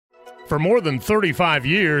For more than 35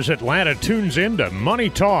 years, Atlanta tunes into Money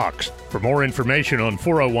Talks. For more information on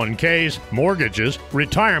 401ks, mortgages,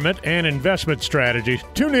 retirement, and investment strategies,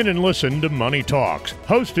 tune in and listen to Money Talks,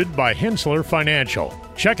 hosted by Hensler Financial.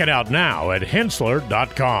 Check it out now at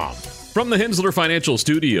hensler.com. From the Hensler Financial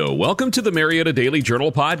Studio, welcome to the Marietta Daily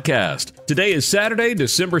Journal podcast. Today is Saturday,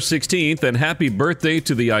 December 16th, and happy birthday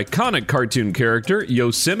to the iconic cartoon character,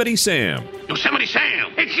 Yosemite Sam. Yosemite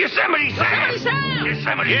Sam! It's Yosemite Sam! Yosemite Sam!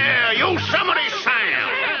 Yosemite, yeah, Yosemite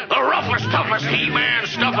Sam! The roughest, toughest He-Man,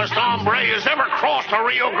 stuffest hombre has ever crossed the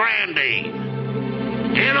Rio Grande.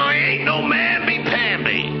 And I ain't no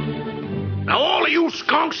mamby-pamby. Now all of you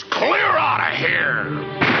skunks, clear out of here!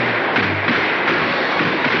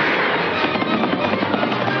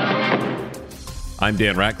 I'm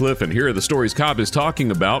Dan Ratcliffe, and here are the stories Cobb is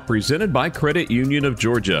talking about, presented by Credit Union of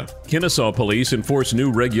Georgia. Kennesaw police enforce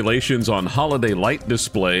new regulations on holiday light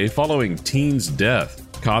display following teen's death.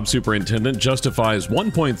 Cobb superintendent justifies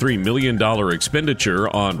 $1.3 million expenditure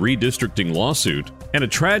on redistricting lawsuit. And a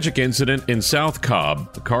tragic incident in South Cobb.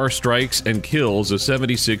 A car strikes and kills a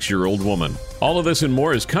 76-year-old woman. All of this and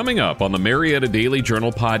more is coming up on the Marietta Daily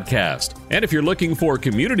Journal podcast. And if you're looking for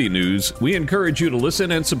community news, we encourage you to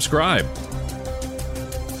listen and subscribe.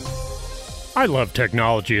 I love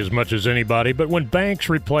technology as much as anybody, but when banks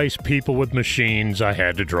replace people with machines, I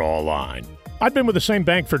had to draw a line. I've been with the same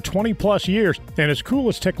bank for 20 plus years, and as cool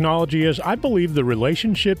as technology is, I believe the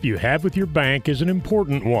relationship you have with your bank is an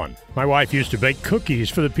important one. My wife used to bake cookies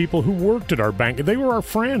for the people who worked at our bank. They were our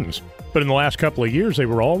friends. But in the last couple of years, they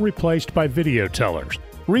were all replaced by video tellers.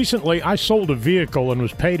 Recently, I sold a vehicle and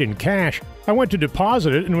was paid in cash. I went to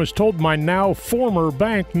deposit it and was told my now former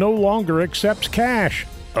bank no longer accepts cash.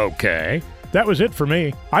 Okay. That was it for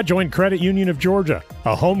me. I joined Credit Union of Georgia,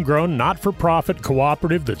 a homegrown, not-for-profit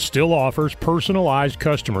cooperative that still offers personalized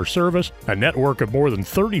customer service, a network of more than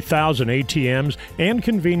 30,000 ATMs, and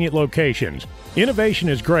convenient locations. Innovation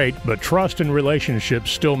is great, but trust and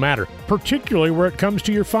relationships still matter, particularly where it comes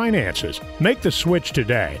to your finances. Make the switch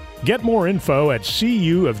today. Get more info at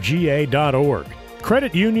cuofga.org.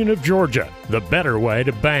 Credit Union of Georgia, the better way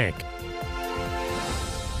to bank.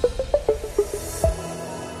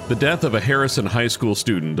 The death of a Harrison High School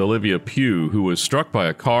student, Olivia Pugh, who was struck by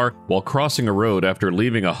a car while crossing a road after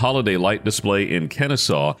leaving a holiday light display in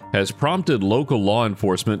Kennesaw, has prompted local law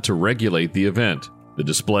enforcement to regulate the event. The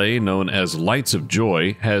display, known as Lights of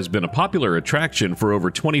Joy, has been a popular attraction for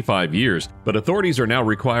over 25 years, but authorities are now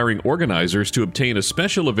requiring organizers to obtain a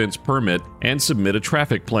special events permit and submit a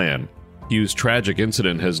traffic plan. Pugh's tragic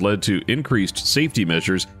incident has led to increased safety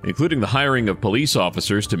measures, including the hiring of police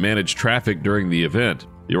officers to manage traffic during the event.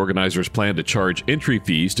 The organizers plan to charge entry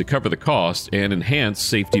fees to cover the costs and enhance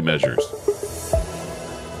safety measures.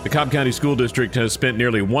 The Cobb County School District has spent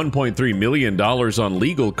nearly $1.3 million on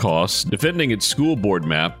legal costs defending its school board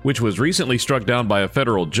map, which was recently struck down by a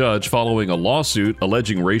federal judge following a lawsuit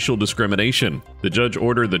alleging racial discrimination. The judge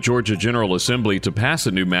ordered the Georgia General Assembly to pass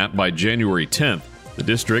a new map by January 10th. The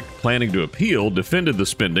district, planning to appeal, defended the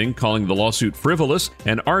spending, calling the lawsuit frivolous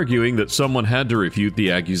and arguing that someone had to refute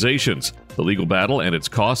the accusations. The legal battle and its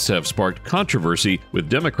costs have sparked controversy, with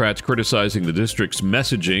Democrats criticizing the district's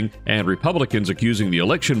messaging and Republicans accusing the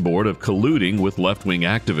election board of colluding with left-wing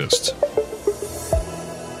activists.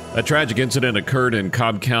 A tragic incident occurred in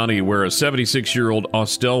Cobb County where a 76-year-old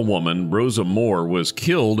Austell woman, Rosa Moore, was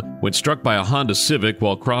killed when struck by a Honda Civic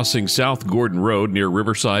while crossing South Gordon Road near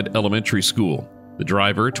Riverside Elementary School. The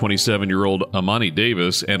driver, 27-year-old Amani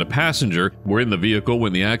Davis, and a passenger were in the vehicle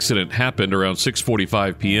when the accident happened around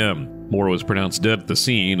 6:45 p.m. Moore was pronounced dead at the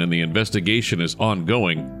scene, and the investigation is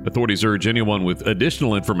ongoing. Authorities urge anyone with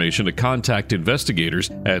additional information to contact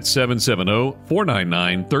investigators at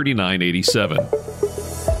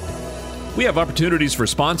 770-499-3987. We have opportunities for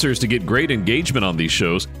sponsors to get great engagement on these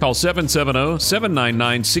shows. Call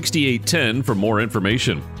 770-799-6810 for more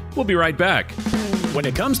information. We'll be right back. When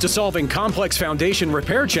it comes to solving complex foundation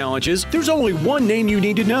repair challenges, there's only one name you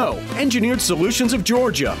need to know: Engineered Solutions of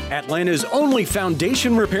Georgia, Atlanta's only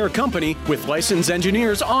foundation repair company with licensed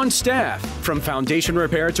engineers on staff. From foundation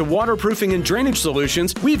repair to waterproofing and drainage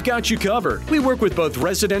solutions, we've got you covered. We work with both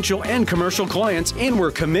residential and commercial clients, and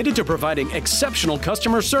we're committed to providing exceptional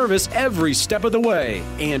customer service every step of the way.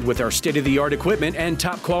 And with our state-of-the-art equipment and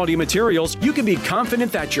top quality materials, you can be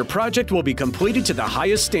confident that your project will be completed to the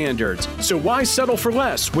highest standards. So why settle for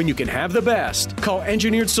less when you can have the best? Call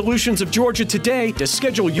Engineered Solutions of Georgia today to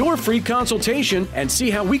schedule your free consultation and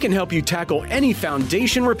see how we can help you tackle any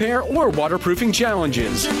foundation repair or waterproofing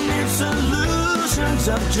challenges. Engineered Solutions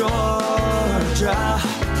of Georgia.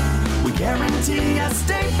 We guarantee a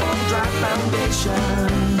stable, dry foundation.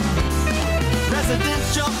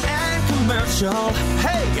 Residential and commercial.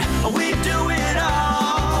 Hey, we do it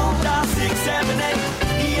all. Dial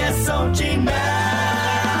 678 ESOG now.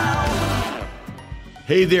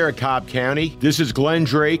 Hey there, Cobb County. This is Glenn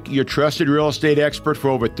Drake, your trusted real estate expert for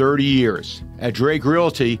over 30 years. At Drake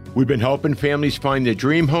Realty, we've been helping families find their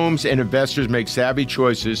dream homes and investors make savvy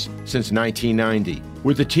choices since 1990.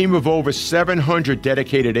 With a team of over 700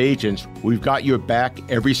 dedicated agents, we've got your back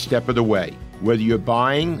every step of the way. Whether you're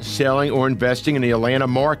buying, selling, or investing in the Atlanta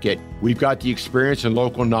market, we've got the experience and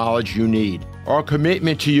local knowledge you need. Our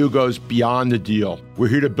commitment to you goes beyond the deal. We're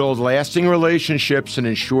here to build lasting relationships and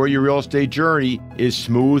ensure your real estate journey is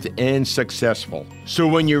smooth and successful. So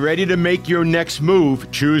when you're ready to make your next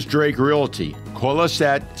move, choose Drake Realty. Call us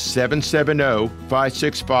at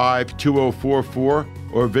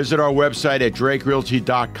 770-565-2044 or visit our website at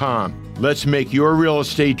drakerealty.com. Let's make your real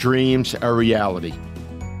estate dreams a reality.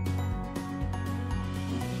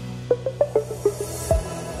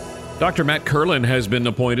 Dr. Matt Curlin has been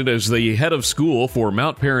appointed as the head of school for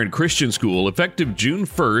Mount Parent Christian School effective June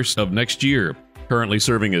 1st of next year. Currently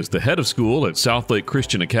serving as the head of school at Southlake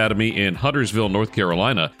Christian Academy in Huntersville, North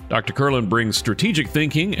Carolina, Dr. Curlin brings strategic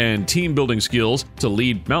thinking and team-building skills to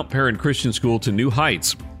lead Mount Parent Christian School to new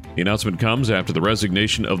heights. The announcement comes after the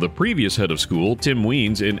resignation of the previous head of school, Tim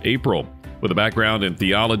Weens, in April. With a background in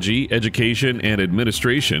theology, education, and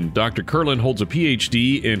administration, Dr. Curlin holds a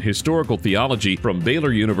Ph.D. in historical theology from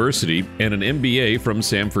Baylor University and an MBA from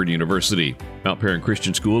Samford University. Mount Parent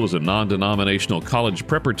Christian School is a non-denominational college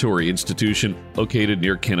preparatory institution located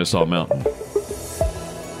near Kennesaw Mountain.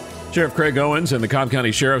 Sheriff Craig Owens and the Cobb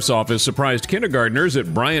County Sheriff's Office surprised kindergartners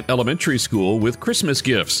at Bryant Elementary School with Christmas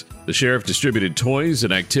gifts. The sheriff distributed toys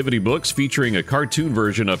and activity books featuring a cartoon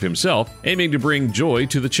version of himself, aiming to bring joy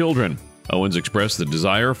to the children. Owens expressed the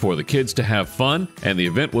desire for the kids to have fun, and the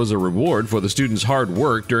event was a reward for the students' hard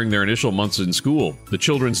work during their initial months in school. The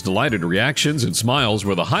children's delighted reactions and smiles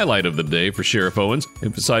were the highlight of the day for Sheriff Owens,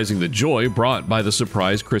 emphasizing the joy brought by the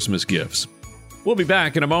surprise Christmas gifts. We'll be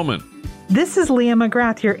back in a moment. This is Leah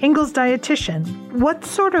McGrath, your Ingalls dietitian. What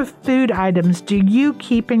sort of food items do you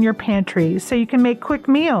keep in your pantry so you can make quick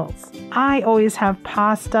meals? I always have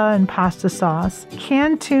pasta and pasta sauce,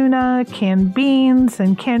 canned tuna, canned beans,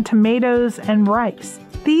 and canned tomatoes and rice.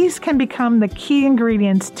 These can become the key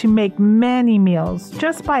ingredients to make many meals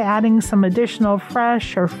just by adding some additional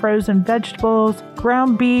fresh or frozen vegetables,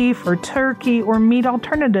 ground beef or turkey, or meat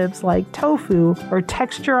alternatives like tofu or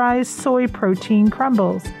texturized soy protein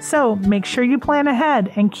crumbles. So make sure you plan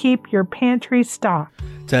ahead and keep your pantry stocked.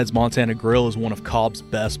 Ted's Montana Grill is one of Cobb's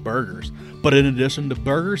best burgers. But in addition to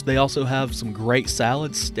burgers, they also have some great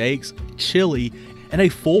salads, steaks, chili, and a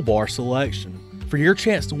full bar selection. For your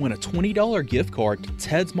chance to win a $20 gift card to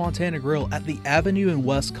Ted's Montana Grill at the Avenue in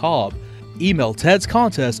West Cobb, email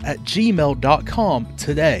tedscontest@gmail.com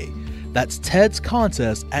today. That's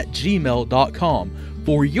tedscontest@gmail.com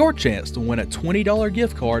for your chance to win a $20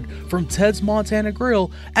 gift card from Ted's Montana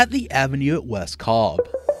Grill at the Avenue at West Cobb.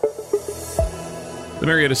 The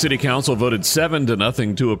Marietta City Council voted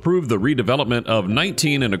 7-0 to approve the redevelopment of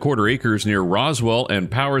 19.25 acres near Roswell and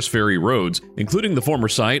Powers Ferry roads, including the former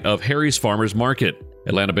site of Harry's Farmers Market.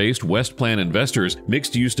 Atlanta-based West Plan Investors'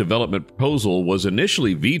 mixed-use development proposal was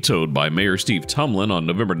initially vetoed by Mayor Steve Tumlin on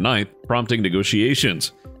November 9th, prompting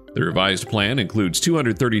negotiations. The revised plan includes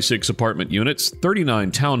 236 apartment units, 39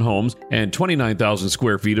 townhomes, and 29,000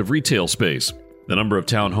 square feet of retail space. The number of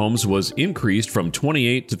townhomes was increased from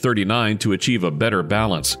 28 to 39 to achieve a better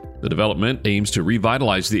balance. The development aims to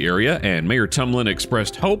revitalize the area, and Mayor Tumlin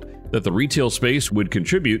expressed hope that the retail space would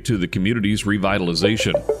contribute to the community's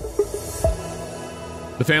revitalization.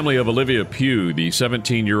 The family of Olivia Pugh, the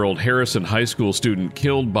 17-year-old Harrison High School student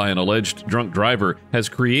killed by an alleged drunk driver, has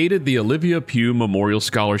created the Olivia Pugh Memorial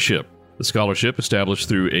Scholarship. The scholarship, established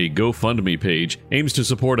through a GoFundMe page, aims to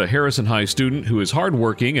support a Harrison High student who is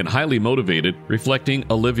hardworking and highly motivated, reflecting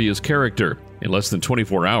Olivia's character. In less than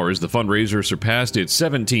 24 hours, the fundraiser surpassed its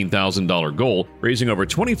 $17,000 goal, raising over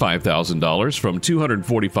 $25,000 from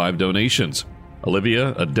 245 donations.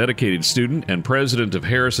 Olivia, a dedicated student and president of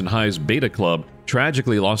Harrison High's Beta Club,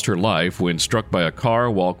 tragically lost her life when struck by a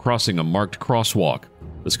car while crossing a marked crosswalk.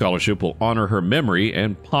 The scholarship will honor her memory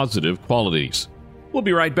and positive qualities. We'll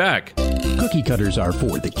be right back. Cookie cutters are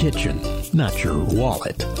for the kitchen, not your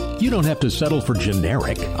wallet. You don't have to settle for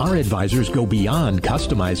generic. Our advisors go beyond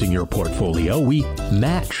customizing your portfolio. We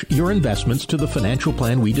match your investments to the financial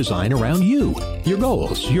plan we design around you, your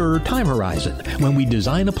goals, your time horizon, when we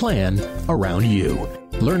design a plan around you.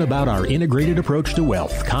 Learn about our integrated approach to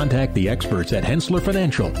wealth. Contact the experts at Hensler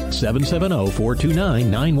Financial,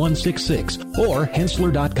 770-429-9166, or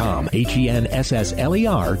Hensler.com,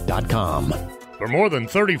 HENSSLER.com. For more than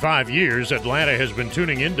 35 years, Atlanta has been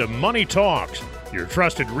tuning into Money Talks, your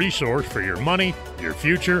trusted resource for your money, your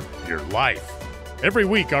future, your life. Every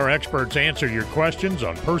week, our experts answer your questions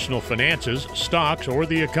on personal finances, stocks, or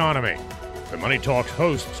the economy. The Money Talks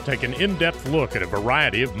hosts take an in-depth look at a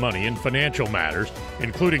variety of money and financial matters,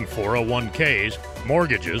 including 401ks,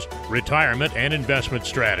 mortgages, retirement, and investment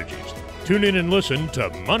strategies. Tune in and listen to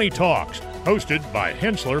Money Talks, hosted by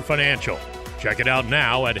Hensler Financial. Check it out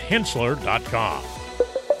now at hensler.com.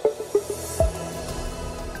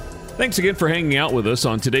 Thanks again for hanging out with us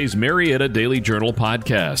on today's Marietta Daily Journal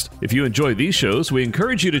podcast. If you enjoy these shows, we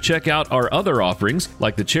encourage you to check out our other offerings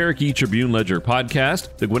like the Cherokee Tribune-Ledger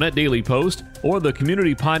podcast, the Gwinnett Daily Post, or the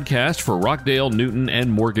community podcast for Rockdale, Newton,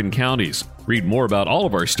 and Morgan counties. Read more about all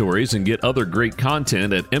of our stories and get other great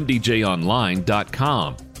content at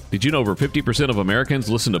mdjonline.com. Did you know over 50% of Americans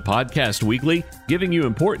listen to podcasts weekly? Giving you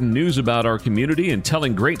important news about our community and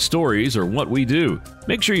telling great stories are what we do.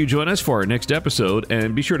 Make sure you join us for our next episode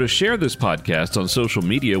and be sure to share this podcast on social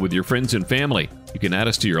media with your friends and family. You can add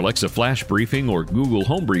us to your Alexa Flash Briefing or Google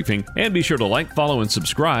Home Briefing, and be sure to like, follow, and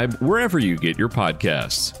subscribe wherever you get your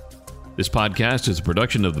podcasts. This podcast is a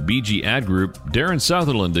production of the BG Ad Group, Darren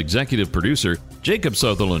Sutherland, Executive Producer, Jacob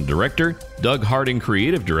Sutherland, Director, Doug Harding,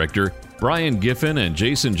 Creative Director, Brian Giffen and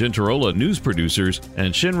Jason Gentarola, News Producers,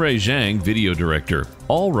 and Shinrei Zhang, Video Director.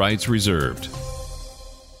 All rights reserved.